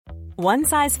One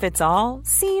size fits all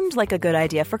seemed like a good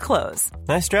idea for clothes.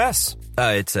 Nice dress.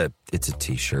 It's a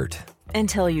t-shirt.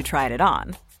 Until you tried it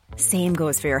on. Same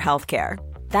goes for your healthcare.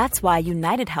 That's why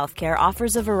United Healthcare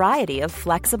offers a variety of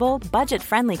flexible,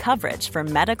 budget-friendly coverage for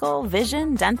medical,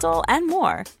 vision, dental, and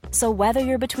more. So whether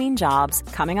you're between jobs,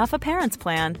 coming off a parent's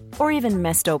plan, or even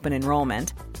missed open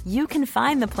enrollment, you can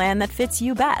find the plan that fits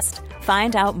you best.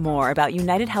 Find out more about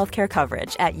United Healthcare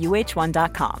coverage at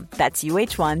uh1.com. That's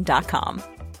uh1.com.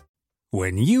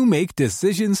 When you make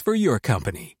decisions for your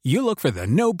company, you look for the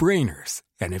no-brainers.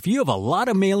 And if you have a lot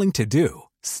of mailing to do,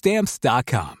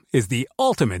 Stamps.com is the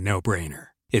ultimate no-brainer.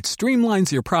 It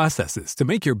streamlines your processes to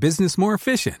make your business more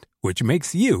efficient, which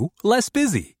makes you less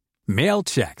busy. Mail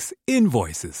checks,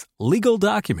 invoices, legal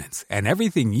documents, and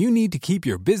everything you need to keep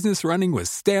your business running with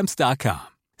Stamps.com.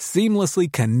 Seamlessly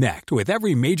connect with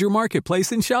every major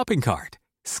marketplace and shopping cart.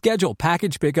 Schedule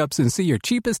package pickups and see your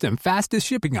cheapest and fastest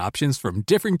shipping options from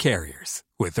different carriers.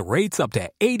 With rates up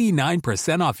to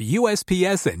 89% off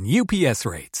USPS and UPS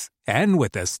rates. And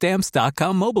with the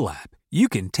Stamps.com mobile app, you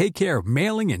can take care of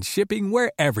mailing and shipping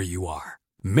wherever you are.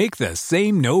 Make the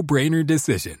same no-brainer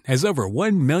decision as over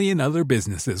 1 million other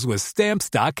businesses with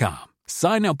Stamps.com.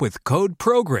 Sign up with code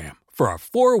PROGRAM for a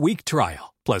 4-week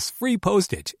trial, plus free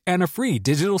postage and a free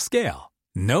digital scale.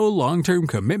 No long-term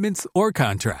commitments or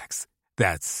contracts.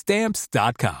 That's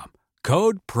Stamps.com.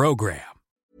 Code PROGRAM.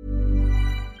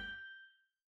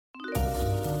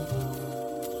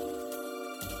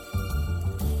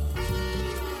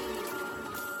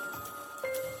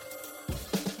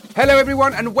 Hello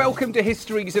everyone and welcome to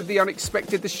Histories of the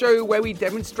Unexpected, the show where we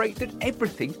demonstrate that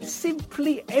everything,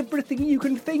 simply everything you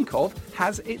can think of,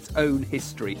 has its own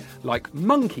history. Like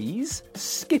monkeys,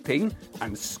 skipping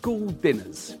and school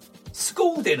dinners.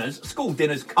 School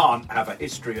dinners can't have a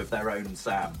history of their own,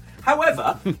 Sam.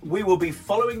 However, we will be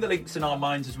following the links in our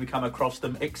minds as we come across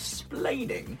them,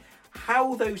 explaining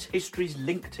how those histories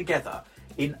link together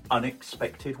in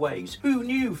unexpected ways. Who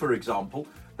knew, for example,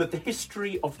 that the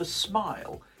history of the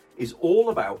smile is all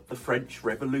about the French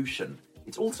Revolution?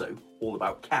 It's also all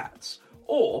about cats.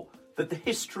 Or that the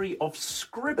history of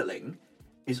scribbling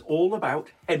is all about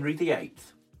Henry VIII.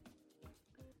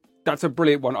 That's a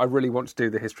brilliant one. I really want to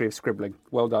do the history of scribbling.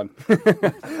 Well done.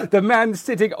 The man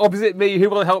sitting opposite me who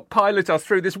will help pilot us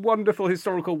through this wonderful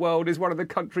historical world is one of the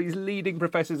country's leading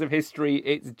professors of history.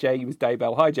 It's James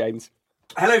Daybell. Hi, James.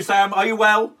 Hello, Sam. Are you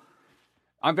well?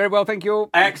 I'm very well, thank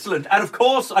you. Excellent. And of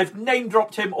course, I've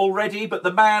name-dropped him already, but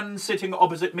the man sitting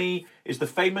opposite me is the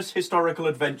famous historical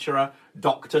adventurer,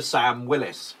 Dr. Sam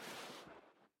Willis.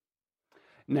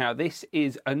 Now, this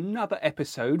is another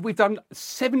episode. We've done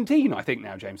 17, I think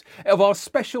now, James, of our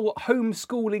special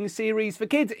homeschooling series for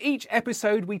kids. Each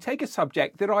episode, we take a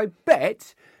subject that I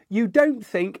bet you don't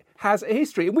think has a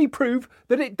history, and we prove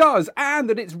that it does, and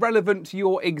that it's relevant to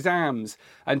your exams.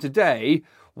 And today,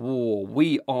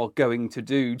 we are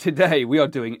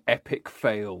doing epic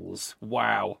fails.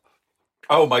 Wow.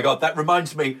 Oh my God, that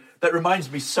reminds me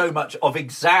so much of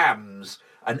exams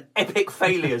and epic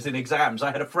failures in exams.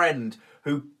 I had a friend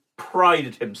who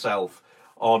prided himself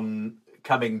on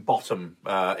coming bottom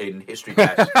in history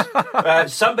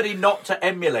tests. Somebody not to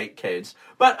emulate, kids.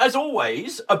 But as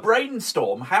always, a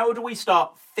brainstorm. How do we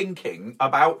start thinking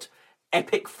about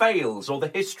epic fails or the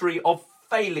history of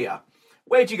failure?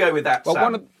 Where'd you go with that, Well,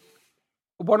 Sam?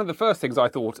 One of the first things I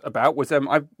thought about was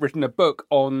I've written a book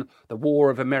on the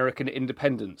War of American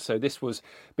Independence. So this was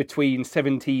between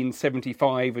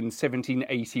 1775 and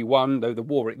 1781, though the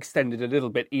war extended a little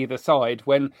bit either side,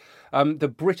 when the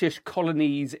British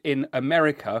colonies in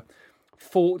America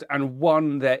fought and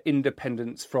won their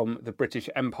independence from the British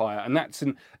Empire. And that's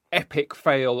an epic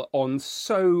fail on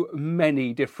so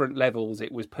many different levels.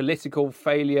 It was political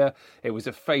failure. It was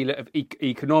a failure of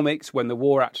economics when the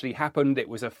war actually happened. It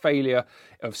was a failure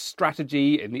of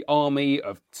strategy in the army,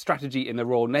 of strategy in the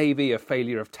Royal Navy, a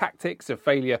failure of tactics, a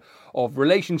failure of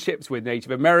relationships with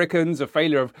Native Americans, a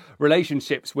failure of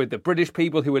relationships with the British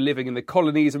people who were living in the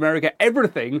colonies of America.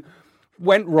 Everything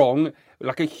went wrong,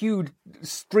 like a huge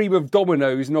stream of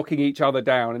dominoes knocking each other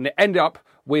down, and it ended up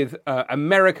with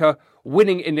America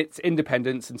winning in its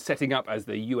independence and setting up as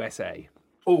the USA.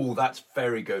 Oh, that's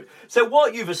very good. So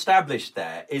what you've established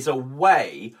there is a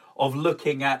way of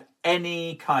looking at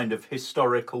any kind of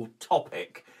historical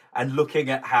topic and looking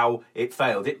at how it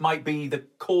failed. It might be the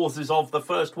causes of the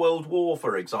First World War,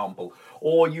 for example,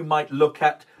 or you might look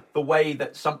at the way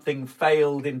that something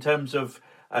failed in terms of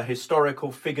a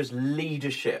historical figure's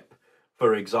leadership,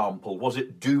 for example. Was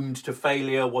it doomed to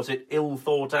failure? Was it ill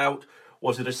thought out?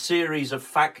 Was it a series of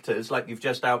factors, like you've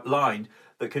just outlined,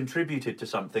 that contributed to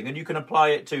something? And you can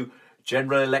apply it to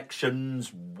general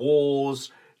elections,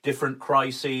 wars, different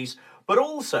crises, but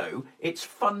also it's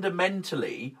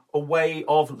fundamentally a way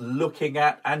of looking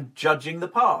at and judging the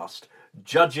past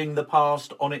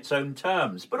on its own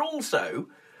terms, but also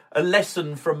a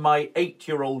lesson from my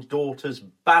 8-year-old daughter's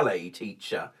ballet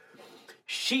teacher.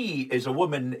 She is a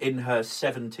woman in her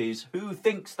 70s who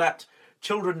thinks that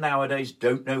children nowadays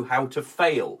don't know how to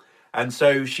fail. And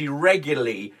so she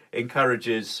regularly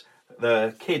encourages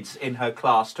the kids in her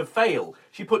class to fail.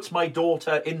 She puts my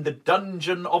daughter in the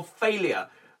dungeon of failure,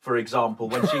 for example,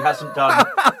 when she hasn't done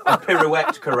a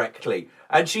pirouette correctly.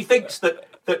 And she thinks that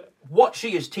what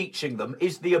she is teaching them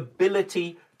is the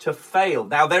ability to fail.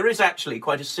 Now, there is actually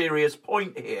quite a serious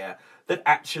point here, that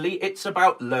actually it's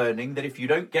about learning that if you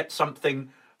don't get something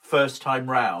first time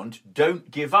round,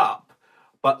 don't give up,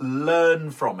 but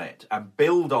learn from it and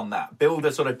build on that, build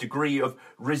a sort of degree of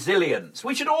resilience.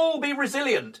 We should all be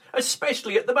resilient,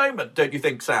 especially at the moment, don't you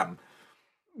think, Sam?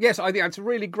 Yes, I think that's a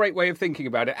really great way of thinking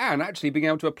about it, and actually being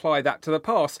able to apply that to the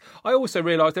past. I also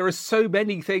realise there are so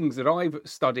many things that I've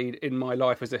studied in my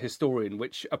life as a historian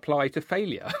which apply to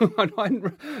failure.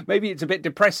 Maybe it's a bit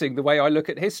depressing the way I look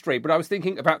at history, but I was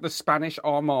thinking about the Spanish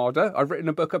Armada. I've written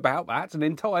a book about that, an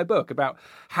entire book about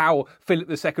how Philip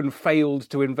II failed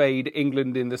to invade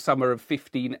England in the summer of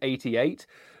 1588.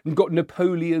 And got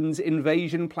Napoleon's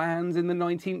invasion plans in the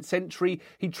 19th century.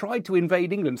 He tried to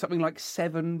invade England something like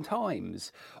 7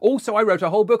 times. Also, I wrote a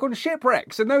whole book on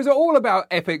shipwrecks, and those are all about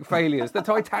epic failures. The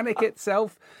Titanic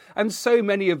itself, and so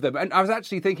many of them. And I was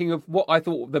actually thinking of what I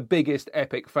thought the biggest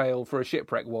epic fail for a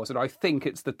shipwreck was, and I think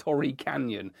it's the Torrey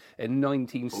Canyon in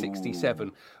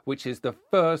 1967, which is the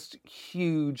first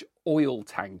huge oil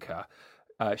tanker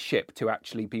ship to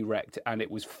actually be wrecked, and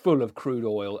it was full of crude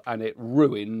oil, and it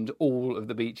ruined all of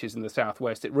the beaches in the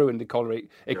southwest. It ruined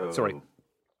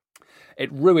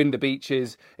it ruined the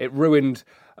beaches. It ruined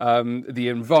the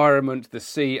environment, the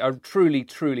sea. A truly,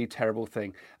 truly terrible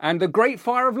thing. And the Great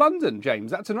Fire of London, James.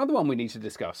 That's another one we need to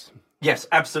discuss. Yes,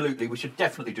 absolutely. We should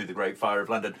definitely do the Great Fire of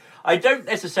London. I don't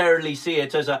necessarily see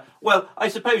it as I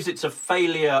suppose it's a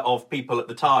failure of people at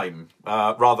the time,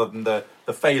 rather than the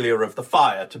failure of the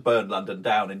fire to burn London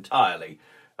down entirely.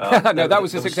 No, that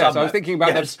was a success. I was thinking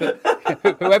about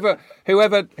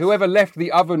whoever left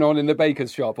the oven on in the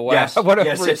baker's shop or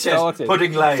whatever it started.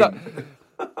 Pudding Lane.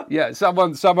 Yeah,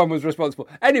 someone was responsible.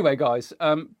 Anyway, guys,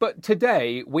 but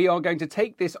today we are going to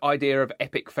take this idea of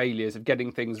epic failures, of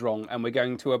getting things wrong, and we're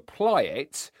going to apply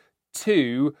it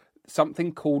to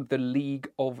something called the League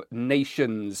of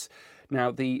Nations.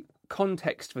 Now, the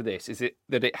context for this is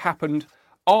that it happened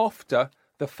after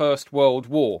the First World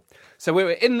War. So we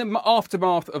were in the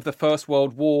aftermath of the First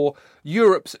World War.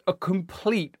 Europe's a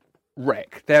complete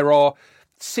wreck. There are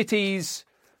cities,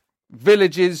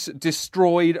 villages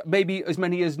destroyed, maybe as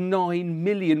many as 9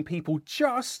 million people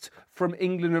just from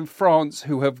England and France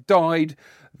who have died.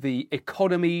 The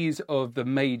economies of the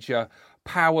major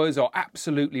powers are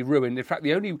absolutely ruined. In fact,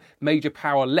 the only major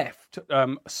power left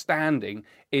standing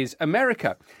is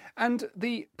America. And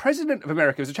the president of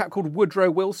America was a chap called Woodrow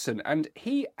Wilson, and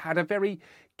he had a very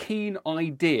keen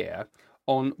idea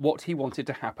on what he wanted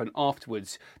to happen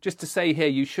afterwards. Just to say here,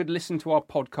 you should listen to our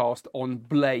podcast on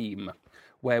blame,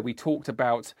 where we talked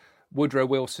about Woodrow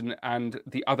Wilson and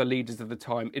the other leaders of the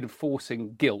time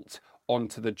enforcing guilt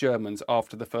onto the Germans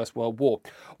after the First World War.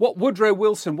 What Woodrow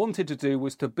Wilson wanted to do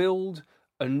was to build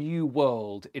a new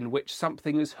world in which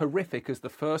something as horrific as the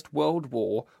First World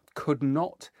War could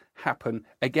not happen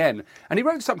again. And he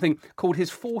wrote something called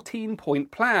his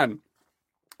 14-point plan.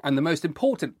 And the most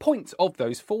important point of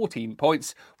those 14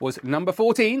 points was number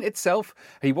 14 itself.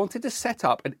 He wanted to set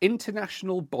up an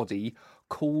international body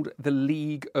called the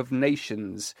League of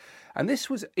Nations. And this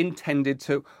was intended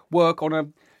to work on a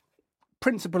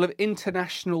principle of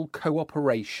international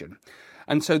cooperation.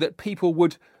 And so that people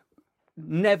would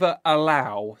never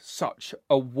allow such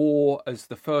a war as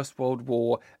the First World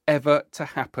War ever to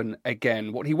happen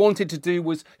again. What he wanted to do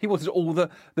was he wanted all the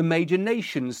major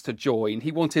nations to join.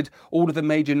 He wanted all of the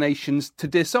major nations to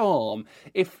disarm.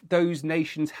 If those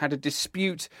nations had a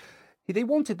dispute, they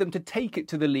wanted them to take it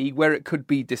to the League where it could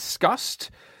be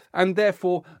discussed, and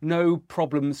therefore no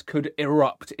problems could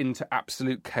erupt into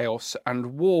absolute chaos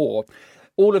and war.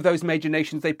 All of those major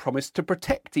nations, they promised to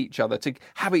protect each other, to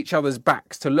have each other's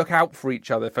backs, to look out for each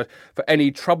other, for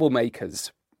any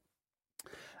troublemakers.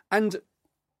 And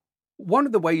one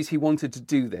of the ways he wanted to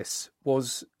do this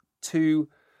was to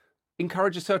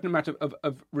encourage a certain amount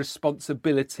of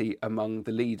responsibility among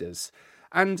the leaders.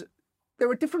 And there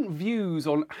are different views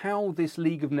on how this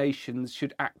League of Nations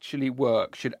should actually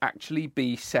work, should actually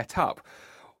be set up.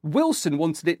 Wilson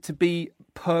wanted it to be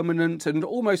permanent and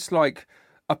almost like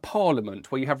a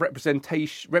parliament where you have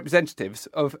representatives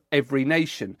of every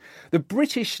nation. The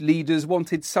British leaders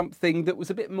wanted something that was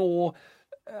a bit more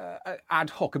ad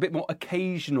hoc, a bit more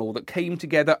occasional, that came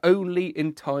together only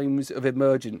in times of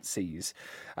emergencies.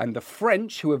 And the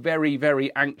French, who were very,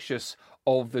 very anxious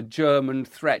of the German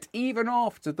threat, even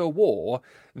after the war,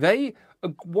 they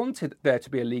wanted there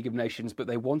to be a League of Nations, but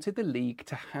they wanted the League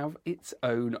to have its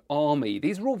own army.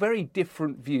 These were all very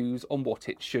different views on what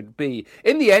it should be.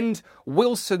 In the end,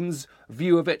 Wilson's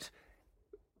view of it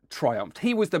triumphed.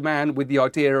 He was the man with the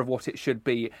idea of what it should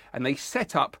be, and they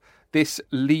set up this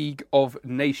League of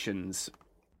Nations.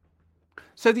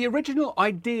 So the original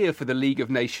idea for the League of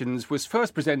Nations was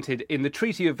first presented in the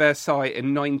Treaty of Versailles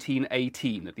in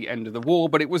 1918 at the end of the war,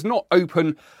 but it was not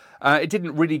open. It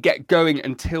didn't really get going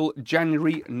until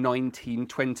January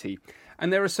 1920.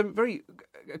 And there are some very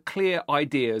clear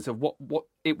ideas of what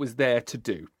it was there to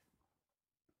do.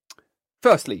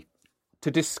 Firstly,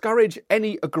 to discourage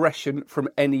any aggression from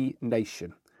any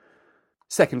nation.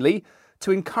 Secondly, to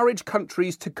encourage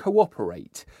countries to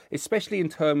cooperate, especially in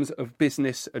terms of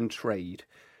business and trade.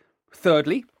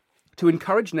 Thirdly, to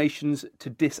encourage nations to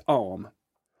disarm.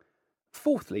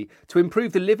 Fourthly, to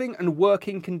improve the living and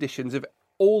working conditions of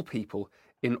all people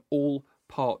in all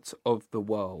parts of the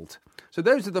world. So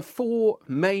those are the four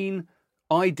main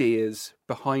ideas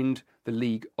behind the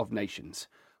League of Nations.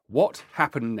 What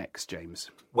happened next, James?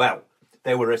 Well,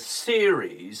 there were a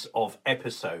series of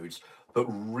episodes that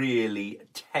really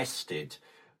tested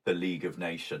the League of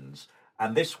Nations.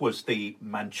 And this was the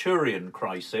Manchurian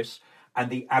crisis and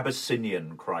the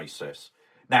Abyssinian crisis.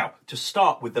 Now, to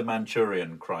start with the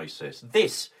Manchurian crisis,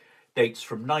 this dates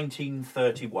from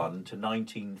 1931 to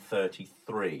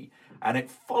 1933, and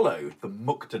it followed the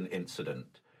Mukden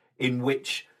incident, in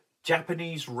which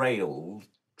Japanese rail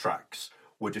tracks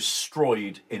were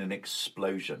destroyed in an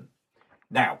explosion.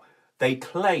 Now, they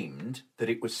claimed that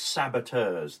it was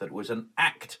saboteurs, that it was an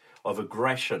act of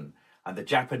aggression, and the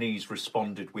Japanese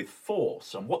responded with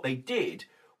force. And what they did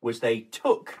was they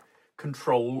took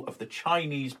control of the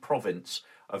Chinese province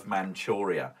of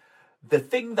Manchuria. The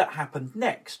thing that happened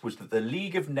next was that the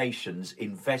League of Nations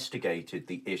investigated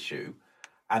the issue,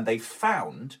 and they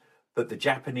found that the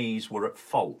Japanese were at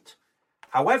fault.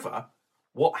 However,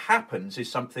 what happens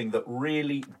is something that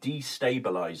really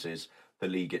destabilizes the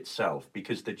League itself,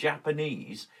 because the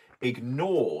Japanese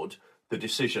ignored the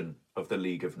decision of the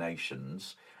League of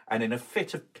Nations, and in a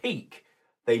fit of pique,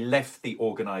 they left the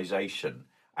organisation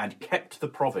and kept the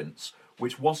province,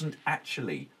 which wasn't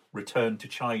actually returned to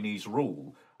Chinese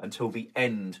rule until the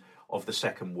end of the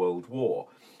Second World War.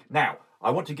 Now,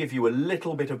 I want to give you a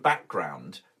little bit of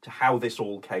background to how this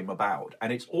all came about,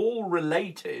 and it's all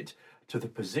related to the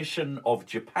position of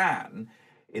Japan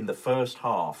in the first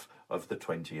half of the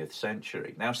 20th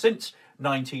century. Now, since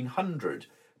 1900,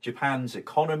 Japan's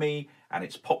economy and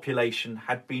its population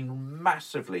had been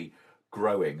massively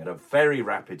growing at a very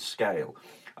rapid scale.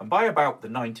 And by about the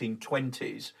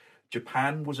 1920s,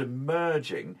 Japan was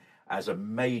emerging as a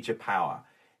major power.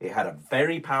 It had a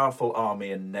very powerful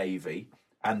army and navy,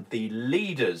 and the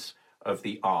leaders of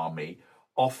the army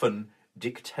often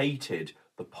dictated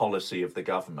the policy of the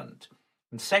government.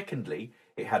 And secondly,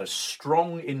 it had a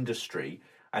strong industry,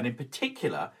 and in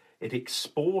particular, it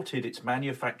exported its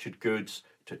manufactured goods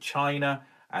to China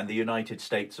and the United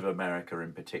States of America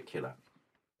in particular.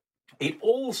 It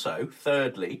also,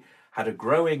 thirdly, had a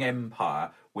growing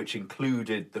empire which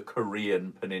included the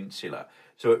Korean peninsula.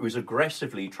 So it was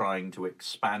aggressively trying to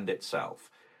expand itself.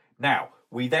 Now,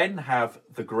 we then have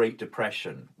the Great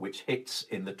Depression, which hits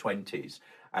in the 20s,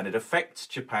 and it affects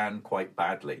Japan quite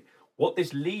badly. What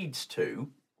this leads to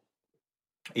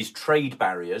is trade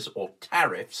barriers or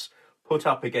tariffs put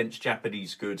up against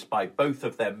Japanese goods by both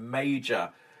of their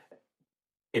major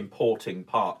importing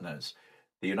partners,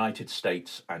 the United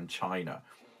States and China.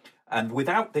 And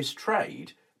without this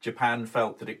trade, Japan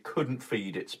felt that it couldn't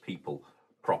feed its people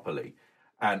properly.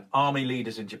 And army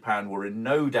leaders in Japan were in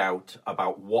no doubt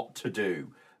about what to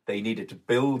do. They needed to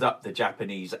build up the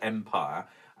Japanese empire,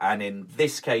 and in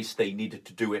this case, they needed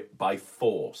to do it by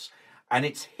force. And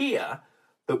it's here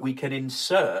that we can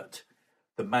insert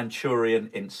the Manchurian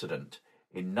incident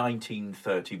in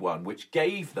 1931, which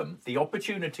gave them the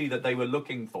opportunity that they were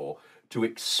looking for to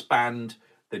expand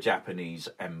the Japanese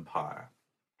empire.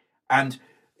 And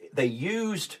they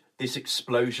used this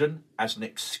explosion as an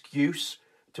excuse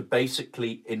to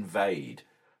basically invade.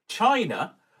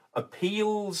 China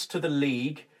appeals to the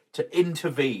League to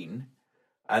intervene,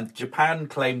 and Japan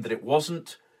claimed that it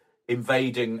wasn't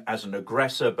invading as an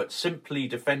aggressor, but simply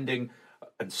defending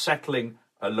and settling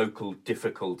a local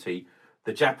difficulty.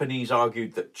 The Japanese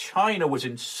argued that China was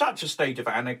in such a state of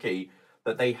anarchy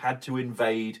that they had to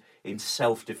invade in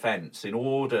self-defense in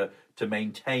order to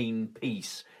maintain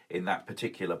peace in that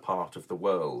particular part of the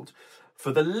world.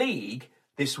 For the League,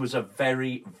 this was a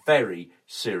very, very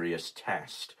serious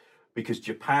test because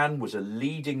Japan was a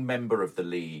leading member of the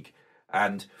League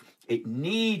and it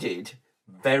needed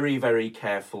very, very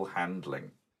careful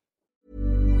handling.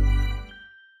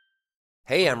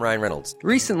 Hey, I'm Ryan Reynolds.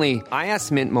 Recently, I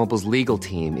asked Mint Mobile's legal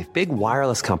team if big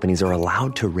wireless companies are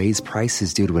allowed to raise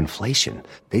prices due to inflation.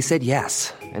 They said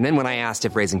yes. And then when I asked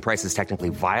if raising prices technically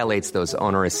violates those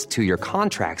onerous 2-year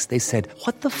contracts, they said,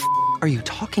 "What the f*** are you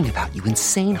talking about, you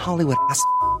insane Hollywood ass?"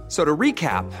 So to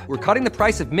recap, we're cutting the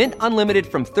price of Mint Unlimited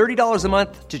from $30 a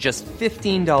month to just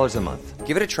 $15 a month.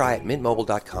 Give it a try at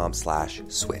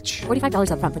mintmobile.com/switch.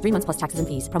 $45 up front for 3 months plus taxes and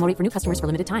fees. Promo rate for new customers for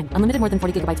limited time. Unlimited more than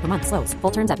 40 gigabytes per month. Slows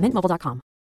full terms at mintmobile.com.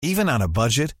 Even on a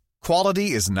budget,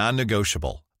 quality is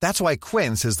non-negotiable. That's why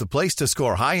Quince is the place to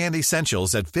score high-end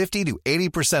essentials at 50 to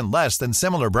 80% less than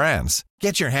similar brands.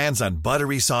 Get your hands on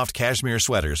buttery soft cashmere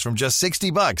sweaters from just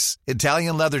 $60,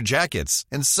 Italian leather jackets,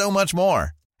 and so much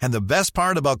more. And the best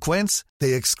part about Quince,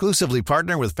 they exclusively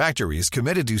partner with factories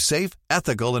committed to safe,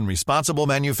 ethical, and responsible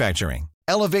manufacturing.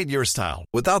 Elevate your style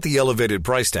without the elevated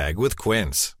price tag with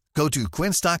Quince. Go to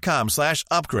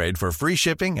quince.com/upgrade for free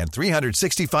shipping and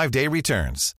 365-day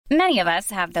returns. Many of us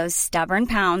have those stubborn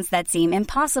pounds that seem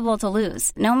impossible to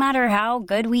lose, no matter how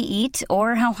good we eat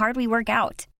or how hard we work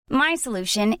out. My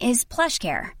solution is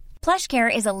PlushCare.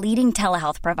 PlushCare is a leading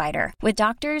telehealth provider with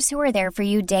doctors who are there for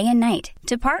you day and night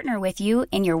to partner with you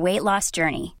in your weight loss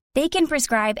journey. They can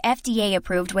prescribe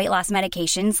FDA-approved weight loss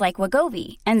medications like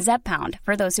Wegovy and Zepbound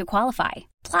for those who qualify.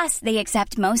 Plus, they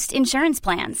accept most insurance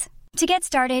plans. To get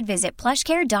started, visit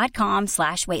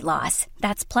plushcare.com/weightloss.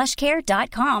 That's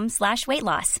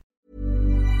plushcare.com/weightloss.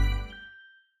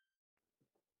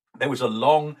 There was a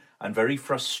long and very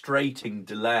frustrating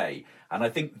delay, and I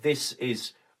think this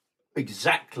is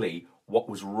exactly what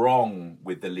was wrong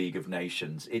with the League of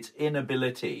Nations, its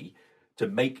inability to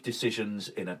make decisions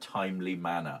in a timely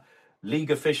manner.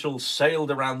 League officials sailed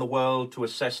around the world to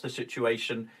assess the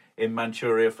situation in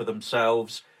Manchuria for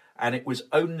themselves, and it was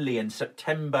only in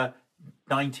September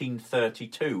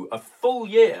 1932, a full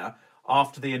year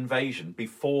after the invasion,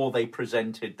 before they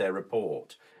presented their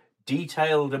report.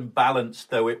 Detailed and balanced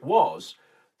though it was,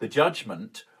 the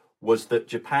judgment was that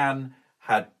Japan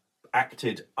had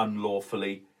acted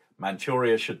unlawfully.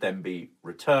 Manchuria should then be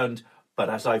returned, but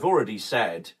as I've already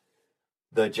said,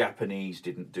 the Japanese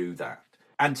didn't do that.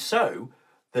 And so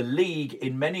the League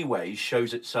in many ways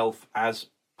shows itself as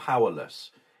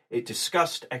powerless. It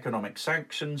discussed economic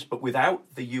sanctions, but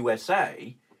without the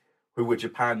USA, who were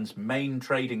Japan's main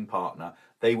trading partner,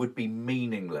 they would be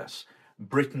meaningless.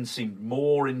 Britain seemed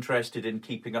more interested in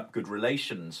keeping up good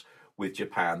relations with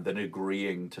Japan than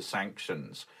agreeing to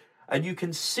sanctions. And you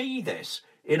can see this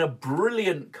in a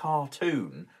brilliant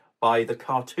cartoon by the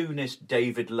cartoonist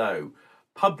David Lowe,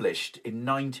 published in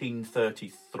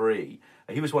 1933.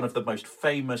 He was one of the most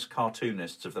famous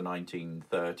cartoonists of the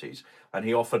 1930s, and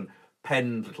he often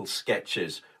penned little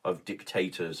sketches of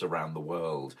dictators around the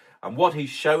world. And what he's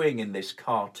showing in this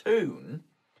cartoon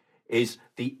is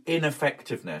the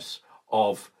ineffectiveness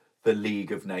of the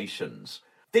League of Nations.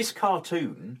 This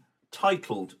cartoon,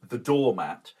 titled The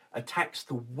Doormat, attacks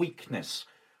the weakness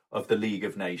of the League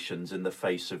of Nations in the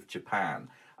face of Japan.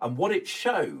 And what it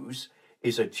shows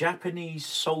is a Japanese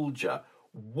soldier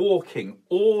walking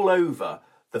all over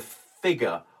the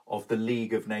figure of the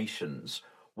League of Nations,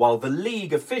 while the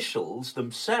League officials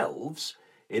themselves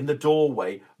in the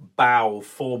doorway bow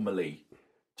formally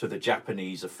to the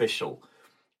Japanese official.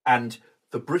 And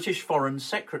the British Foreign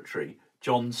Secretary,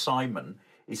 John Simon,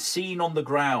 is seen on the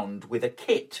ground with a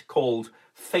kit called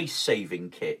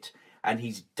face-saving kit, and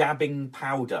he's dabbing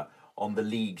powder on the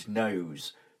League's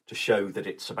nose to show that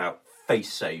it's about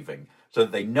face-saving, so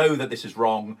that they know that this is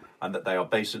wrong and that they are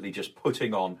basically just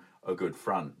putting on a good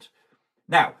front.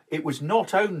 Now, it was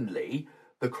not only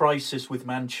the crisis with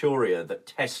Manchuria that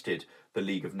tested the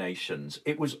League of Nations,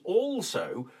 it was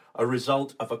also a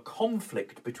result of a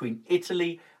conflict between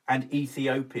Italy and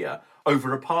Ethiopia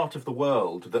over a part of the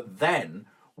world that then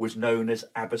was known as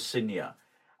Abyssinia.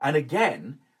 And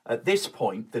again, at this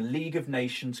point, the League of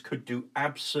Nations could do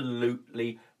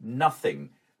absolutely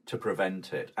nothing to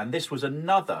prevent it. And this was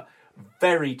another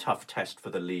very tough test for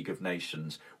the League of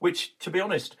Nations, which, to be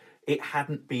honest, it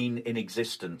hadn't been in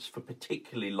existence for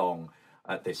particularly long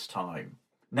at this time.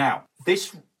 Now,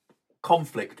 this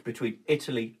conflict between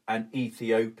Italy and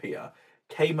Ethiopia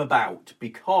came about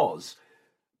because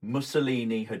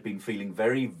Mussolini had been feeling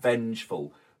very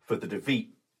vengeful for the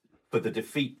defeat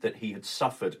that he had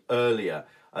suffered earlier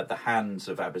at the hands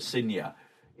of Abyssinia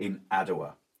in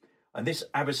Adwa. And this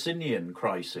Abyssinian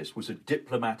crisis was a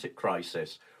diplomatic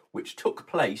crisis which took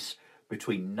place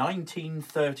between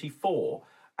 1934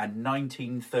 and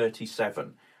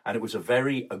 1937. And it was a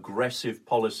very aggressive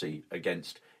policy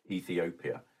against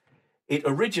Ethiopia. It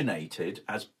originated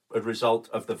as a result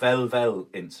of the Velvel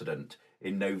incident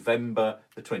in November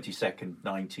the 22nd,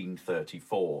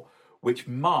 1934, which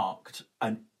marked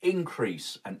an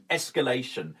increase, an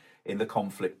escalation in the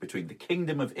conflict between the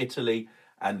Kingdom of Italy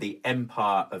and the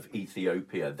Empire of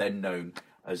Ethiopia, then known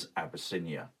as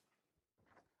Abyssinia.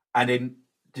 And in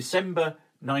December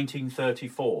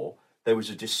 1934, there was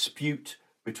a dispute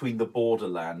between the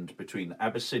borderland between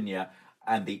Abyssinia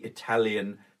and the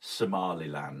Italian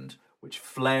Somaliland, which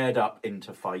flared up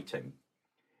into fighting.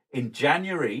 In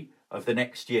January of the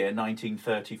next year,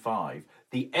 1935,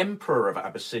 the Emperor of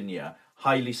Abyssinia,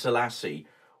 Haile Selassie,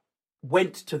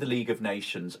 went to the League of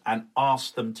Nations and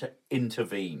asked them to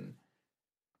intervene.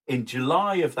 In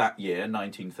July of that year,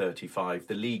 1935,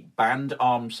 the League banned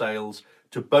arms sales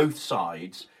to both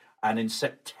sides, and in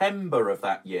September of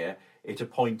that year, it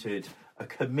appointed a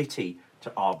committee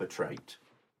to arbitrate.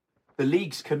 The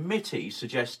League's committee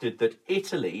suggested that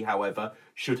Italy, however,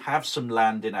 should have some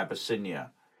land in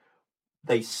Abyssinia.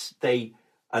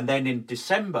 And then in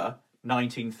December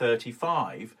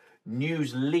 1935,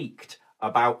 news leaked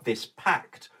about this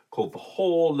pact called the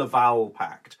Hoare-Laval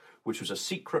Pact, which was a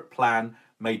secret plan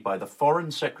made by the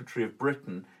Foreign Secretary of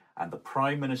Britain and the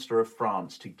Prime Minister of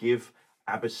France to give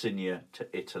Abyssinia to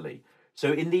Italy.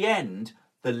 So in the end,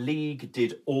 the League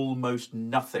did almost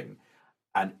nothing,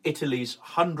 and Italy's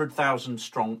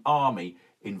 100,000-strong army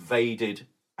invaded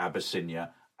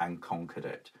Abyssinia and conquered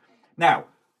it. Now,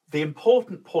 the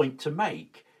important point to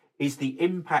make is the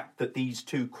impact that these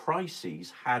two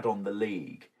crises had on the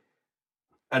League.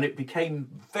 And it became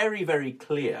very, very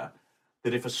clear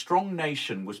that if a strong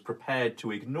nation was prepared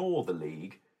to ignore the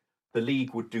League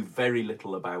would do very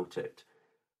little about it.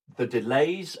 The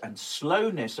delays and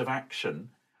slowness of action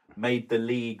made the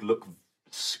League look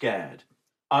scared,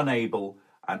 unable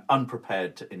and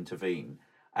unprepared to intervene.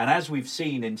 And as we've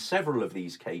seen in several of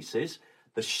these cases,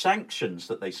 the sanctions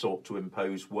that they sought to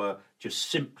impose were just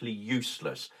simply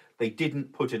useless. They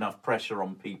didn't put enough pressure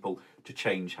on people to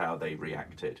change how they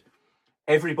reacted.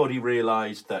 Everybody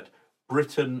realised that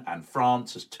Britain and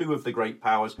France, as two of the great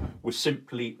powers, were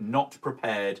simply not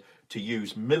prepared to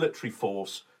use military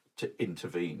force to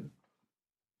intervene.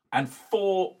 And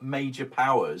four major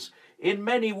powers, in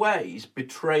many ways,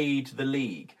 betrayed the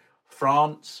League: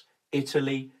 France,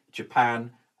 Italy,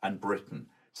 Japan, and Britain.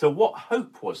 So what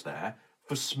hope was there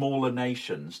for smaller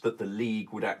nations that the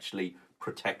League would actually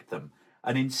protect them?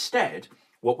 And instead,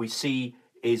 what we see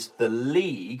is the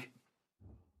League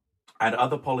and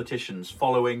other politicians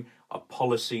following a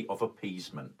policy of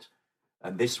appeasement.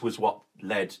 And this was what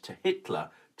led to Hitler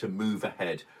to move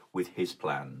ahead with his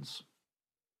plans.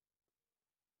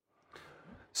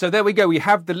 So there we go. We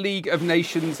have the League of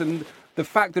Nations and the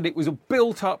fact that it was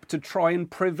built up to try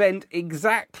and prevent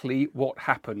exactly what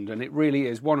happened. And it really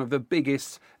is one of the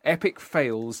biggest epic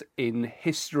fails in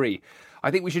history.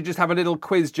 I think we should just have a little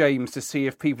quiz, James, to see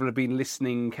if people have been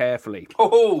listening carefully.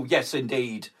 Oh, yes,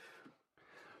 indeed.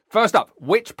 First up,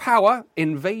 which power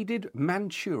invaded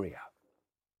Manchuria?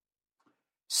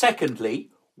 Secondly,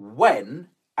 when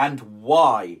and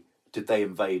why did they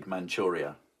invade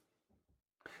Manchuria?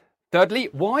 Thirdly,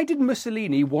 why did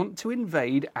Mussolini want to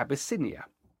invade Abyssinia?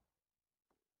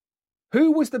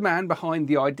 Who was the man behind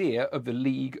the idea of the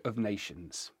League of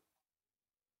Nations?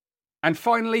 And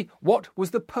finally, what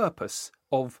was the purpose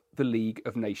of the League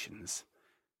of Nations?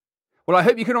 Well, I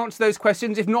hope you can answer those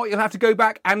questions. If not, you'll have to go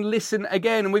back and listen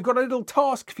again. And we've got a little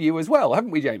task for you as well,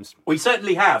 haven't we, James? We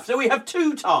certainly have. So we have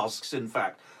two tasks, in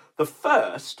fact. The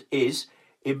first is,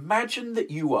 imagine that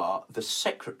you are the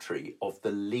Secretary of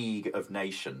the League of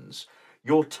Nations.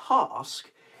 Your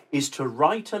task is to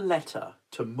write a letter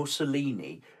to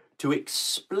Mussolini to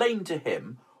explain to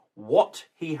him what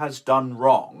he has done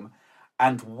wrong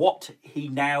and what he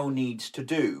now needs to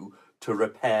do to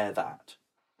repair that.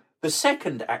 The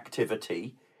second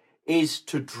activity is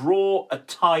to draw a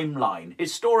timeline.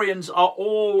 Historians are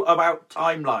all about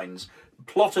timelines.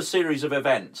 Plot a series of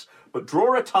events, but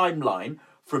draw a timeline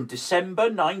from December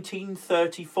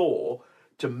 1934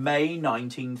 to May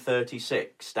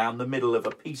 1936 down the middle of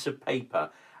a piece of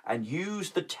paper and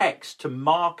use the text to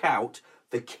mark out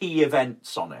the key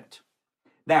events on it.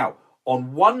 Now,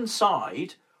 on one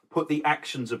side, put the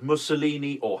actions of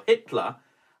Mussolini or Hitler,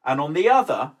 and on the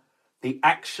other, the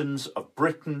actions of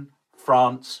Britain,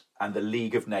 France, and the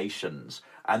League of Nations.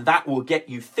 And that will get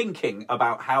you thinking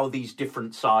about how these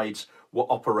different sides were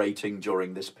operating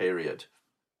during this period.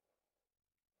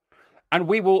 And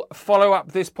we will follow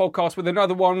up this podcast with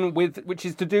another one which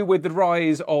is to do with the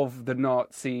rise of the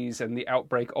Nazis and the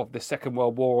outbreak of the Second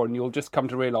World War. And you'll just come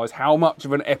to realise how much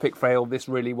of an epic fail this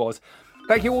really was.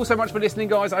 Thank you all so much for listening,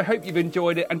 guys. I hope you've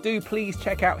enjoyed it. And do please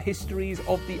check out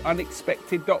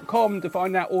historiesoftheunexpected.com to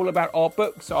find out all about our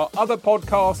books, our other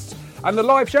podcasts, and the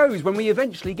live shows when we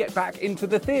eventually get back into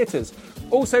the theatres.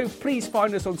 Also, please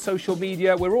find us on social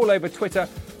media. We're all over Twitter,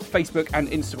 Facebook and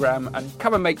Instagram, and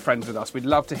come and make friends with us. We'd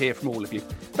love to hear from all of you.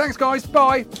 Thanks, guys.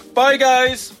 Bye. Bye,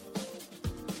 guys.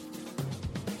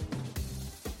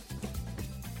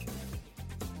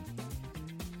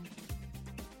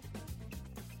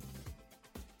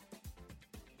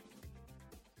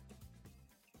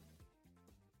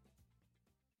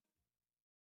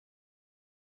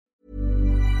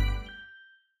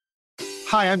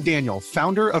 Hi, I'm Daniel,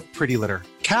 founder of Pretty Litter.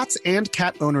 Cats and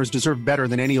cat owners deserve better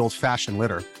than any old-fashioned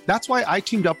litter. That's why I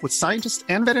teamed up with scientists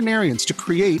and veterinarians to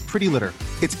create Pretty Litter.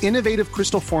 Its innovative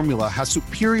crystal formula has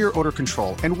superior odor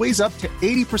control and weighs up to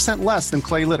 80% less than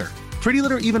clay litter. Pretty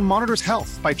Litter even monitors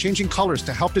health by changing colors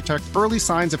to help detect early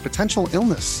signs of potential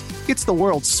illness. It's the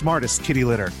world's smartest kitty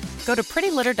litter. Go to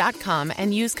prettylitter.com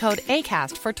and use code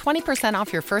ACAST for 20%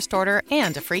 off your first order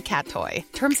and a free cat toy.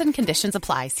 Terms and conditions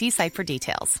apply. See site for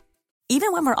details.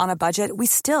 Even when we're on a budget, we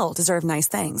still deserve nice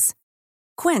things.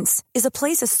 Quince is a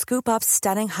place to scoop up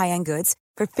stunning high-end goods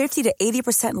for 50 to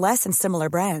 80% less than similar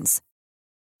brands.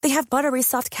 They have buttery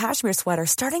soft cashmere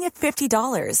sweaters starting at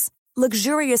 $50,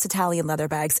 luxurious Italian leather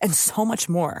bags, and so much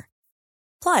more.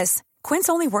 Plus, Quince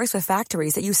only works with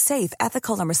factories that use safe,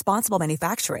 ethical, and responsible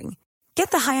manufacturing.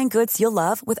 Get the high-end goods you'll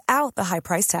love without the high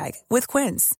price tag with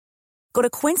Quince. Go to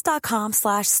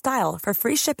quince.com/style for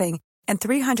free shipping and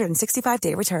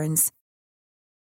 365-day returns.